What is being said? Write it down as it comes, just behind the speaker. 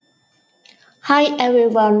Hi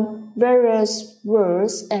everyone. Various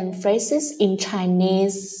words and phrases in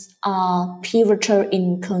Chinese are pivotal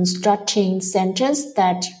in constructing sentences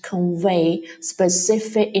that convey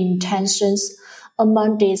specific intentions.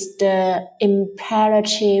 Among these, the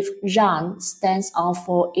imperative ràng stands out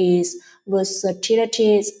for its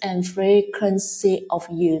versatility and frequency of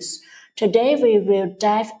use. Today we will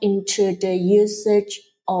dive into the usage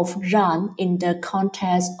of ràng in the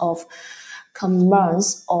context of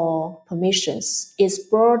commands or permissions,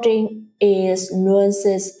 exploring its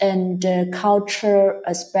nuances and the cultural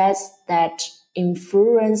aspects that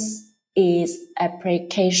influence its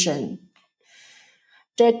application.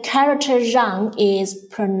 The character ràng is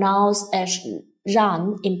pronounced as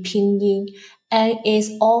ràng in pinyin and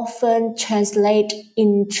is often translated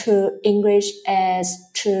into English as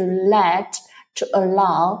to let, to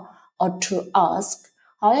allow, or to ask.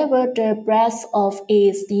 However, the breadth of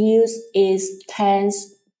its use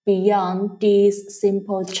extends beyond these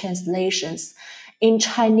simple translations. In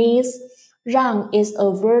Chinese, ràng is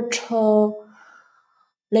a virtual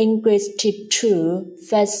linguistic tool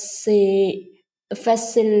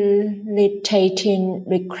facilitating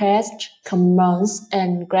requests, commands,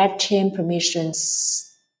 and granting permissions.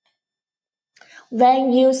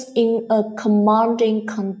 When used in a commanding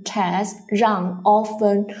context, ràng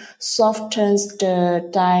often softens the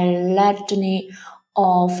dialecticity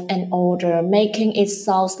of an order, making it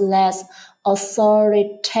sound less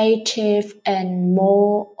authoritative and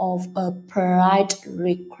more of a polite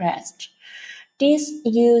request. This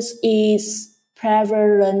use is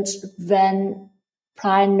prevalent when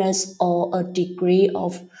politeness or a degree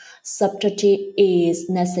of subtlety is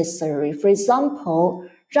necessary. For example,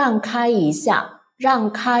 让开一下，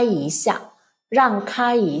让开一下，让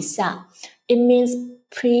开一下. It means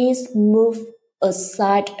please move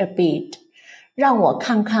aside a bit. 让我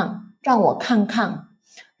看看，让我看看，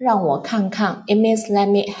让我看看. It means let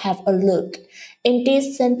me have a look. In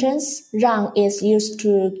this sentence, 让 is used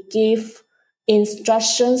to give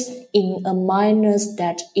instructions in a manner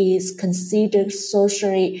that is considered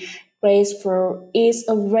socially graceful. Is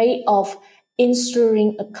a way of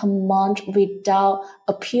issuing a command without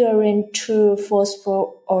appearing too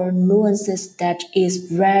forceful or nuances that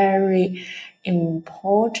is very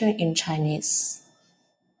important in Chinese.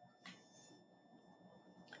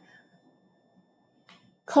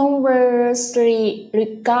 Conversely,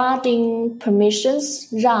 regarding permissions,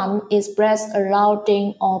 ràng expresses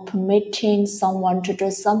allowing or permitting someone to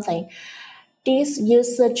do something. This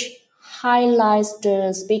usage highlights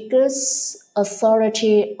the speaker's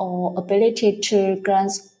authority or ability to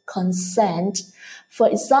grant consent. For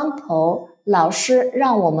example, 老师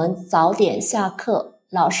让我们早点下课。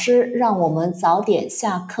老师让我们早点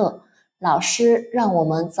下课。老师让我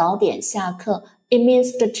们早点下课。It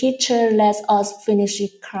means the teacher lets us finish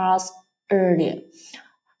class earlier.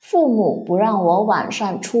 父母不让我晚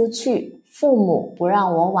上出去。父母不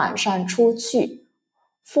让我晚上出去。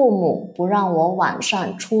父母不让我晚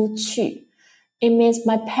上出去。It means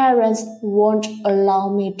my parents won't allow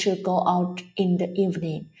me to go out in the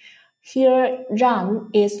evening. Here, ràng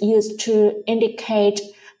is used to indicate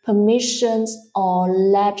permissions or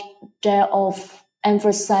lack thereof,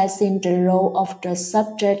 emphasizing the role of the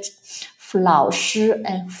subject, 老师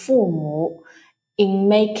and 父母, in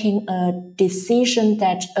making a decision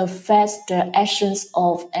that affects the actions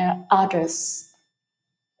of others.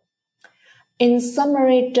 In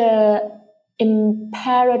summary, the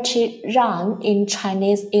imperative ràng in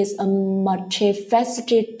Chinese is a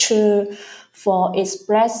multifaceted tool for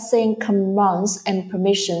expressing commands and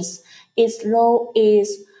permissions. Its role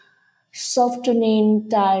is softening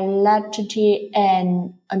dialecticity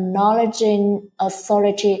and acknowledging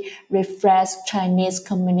authority reflects Chinese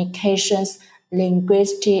communications,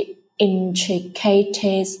 linguistic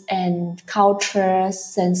intricacies, and cultural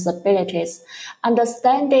sensibilities.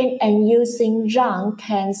 Understanding and using ràng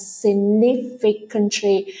can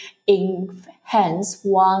significantly enhance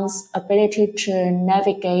one's ability to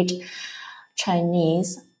navigate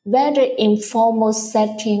Chinese, whether in formal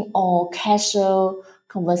setting or casual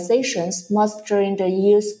conversations. Mastering the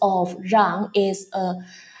use of ràng is an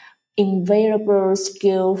invaluable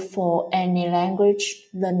skill for any language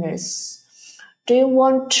learners. Do you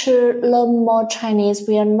want to learn more Chinese?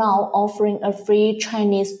 We are now offering a free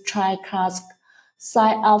Chinese try class.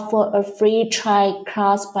 Sign up for a free try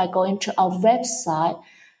class by going to our website,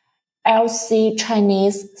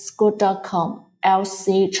 lcchineseschool.com,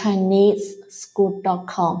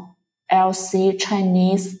 lcchineseschool.com,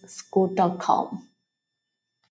 lcchineseschool.com.